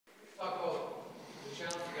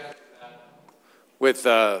with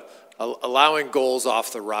allowing goals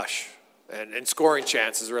off the rush and scoring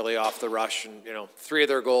chances really off the rush. And, 3 of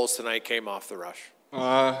their goals tonight came off the rush.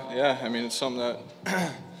 Yeah, I mean, it's something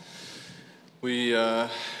that we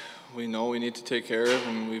know we need to take care of,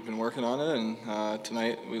 and we've been working on it. And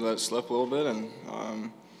tonight we let it slip a little bit,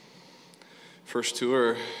 and first 2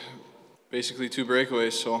 are basically 2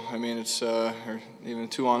 breakaways. So I mean, it's or even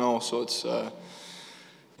 2-on-0. So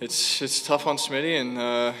it's tough on Smitty,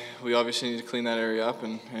 and we obviously need to clean that area up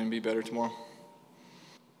and be better tomorrow.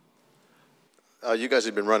 You guys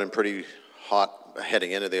have been running pretty hot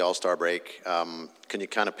heading into the All-Star break. Can you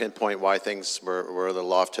kind of pinpoint why things were a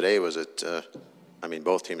little off today? Was it, I mean,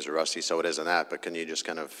 both teams are rusty, so it isn't that, but can you just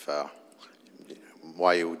kind of,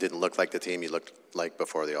 why you didn't look like the team you looked like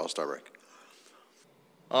before the All-Star break?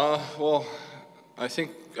 Well, I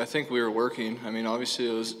think we were working. I mean, obviously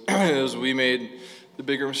it was we made the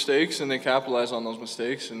bigger mistakes, and they capitalized on those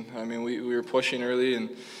mistakes. And I mean, we were pushing early, and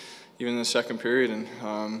even in the second period, and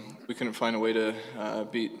we couldn't find a way to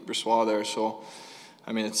beat Bressois there. So,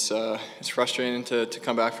 I mean, it's frustrating to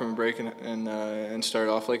come back from a break and start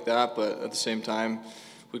off like that. But at the same time,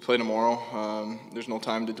 we play tomorrow. There's no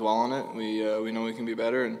time to dwell on it. We know we can be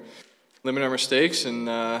better and limit our mistakes and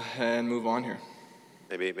move on here.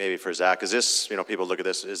 Maybe for Zach, is this, people look at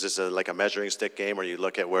this, is this like a measuring stick game where you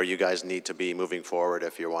look at where you guys need to be moving forward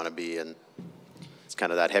if you want to be in, it's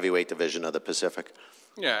kind of that heavyweight division of the Pacific?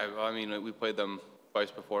 Yeah, well, I mean, we played them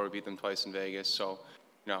twice before. We beat them twice in Vegas. So,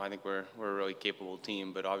 I think we're a really capable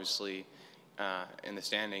team. But obviously, in the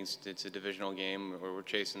standings, it's a divisional game where we're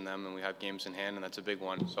chasing them, and we have games in hand, and that's a big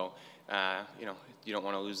one. So, you don't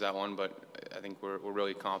want to lose that one. But I think we're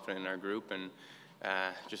really confident in our group, and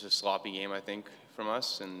just a sloppy game, I think, from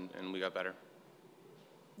us, and we got better.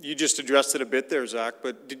 You just addressed it a bit there, Zach.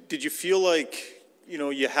 But did you feel like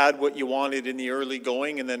you had what you wanted in the early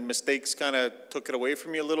going, and then mistakes kind of took it away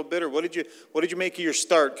from you a little bit, or what did you make of your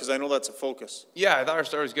start? Because I know that's a focus. Yeah, I thought our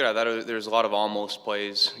start was good. I thought there was a lot of almost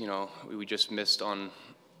plays. We just missed on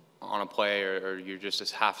a play, or you're just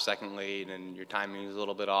a half second late, and your timing is a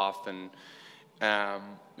little bit off, and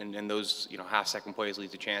those half second plays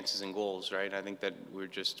lead to chances and goals, right? I think that we were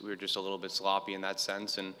just a little bit sloppy in that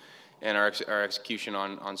sense, and our execution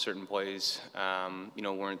on certain plays,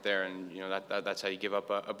 weren't there, and that's how you give up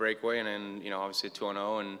a breakaway, and then obviously a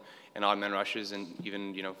 2-on-0 and odd man rushes, and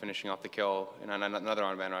even finishing off the kill and another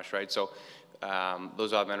odd man rush, right? So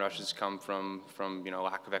those odd man rushes come from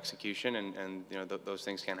lack of execution, and those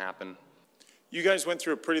things can happen. You guys went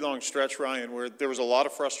through a pretty long stretch, Ryan, where there was a lot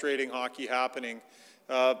of frustrating hockey happening.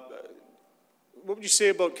 What would you say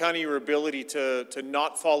about kind of your ability to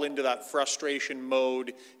not fall into that frustration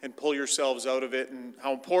mode and pull yourselves out of it, and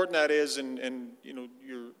how important that is? And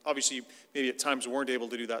you're obviously maybe at times weren't able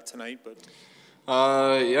to do that tonight, but.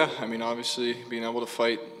 Yeah, I mean, obviously being able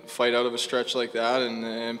to fight out of a stretch like that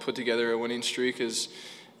and put together a winning streak is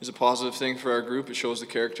a positive thing for our group. It shows the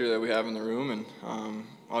character that we have in the room, and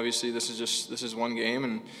obviously this is one game,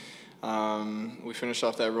 and we finished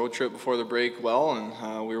off that road trip before the break well,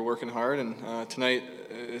 and we were working hard, and tonight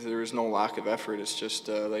there was no lack of effort. It's just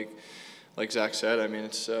like Zach said, I mean,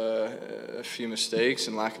 it's a few mistakes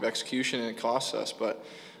and lack of execution, and it costs us. But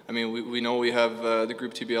I mean, we know we have the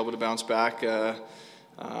group to be able to bounce back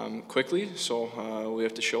quickly, so we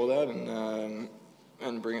have to show that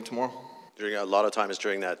and bring it tomorrow. A lot of times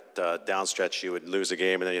during that down stretch, you would lose a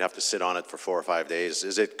game and then you'd have to sit on it for 4 or 5 days.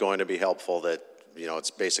 Is it going to be helpful that it's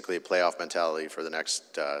basically a playoff mentality for the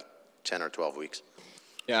next 10 or 12 weeks?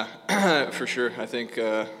 Yeah, for sure. I think,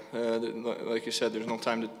 like you said, there's no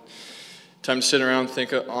time to sit around and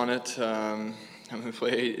think on it. We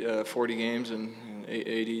play 40 games in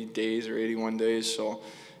 80 days or 81 days, so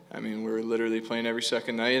I mean, we're literally playing every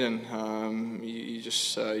second night, and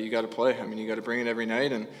you got to play. I mean, you got to bring it every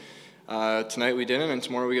night, and tonight we didn't, and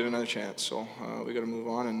tomorrow we get another chance. So we got to move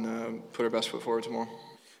on and put our best foot forward tomorrow.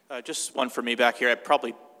 Just one for me back here.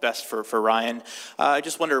 Probably best for Ryan. I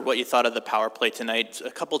just wonder what you thought of the power play tonight.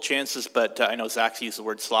 A couple chances, but I know Zach's used the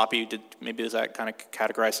word sloppy. Does that kind of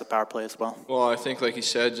categorize the power play as well? Well, I think, like he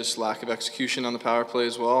said, just lack of execution on the power play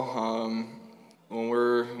as well. When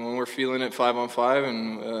we're feeling it 5-on-5,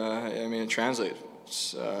 and I mean, it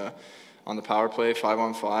translates. On the power play,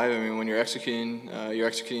 5-on-5. I mean, when you're executing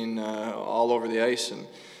all over the ice. And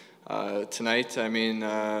tonight, I mean,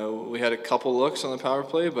 we had a couple looks on the power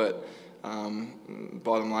play, but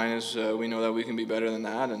bottom line is we know that we can be better than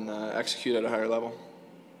that and execute at a higher level.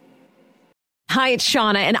 Hi, it's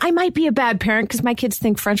Shauna, and I might be a bad parent because my kids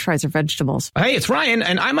think French fries are vegetables. Hey, it's Ryan,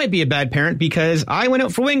 and I might be a bad parent because I went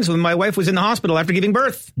out for wings when my wife was in the hospital after giving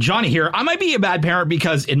birth. Johnny here. I might be a bad parent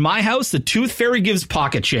because in my house, the tooth fairy gives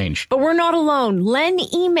pocket change. But we're not alone. Len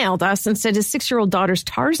emailed us and said his 6-year-old daughter's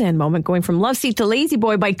Tarzan moment going from love seat to lazy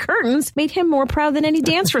boy by curtains made him more proud than any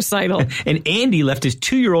dance recital. And Andy left his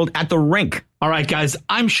 2-year-old at the rink. All right, guys,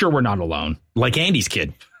 I'm sure we're not alone. Like Andy's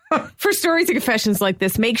kid. For stories and confessions like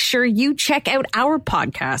this, make sure you check out our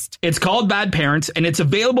podcast. It's called Bad Parents, and it's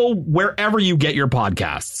available wherever you get your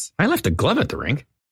podcasts. I left a glove at the rink.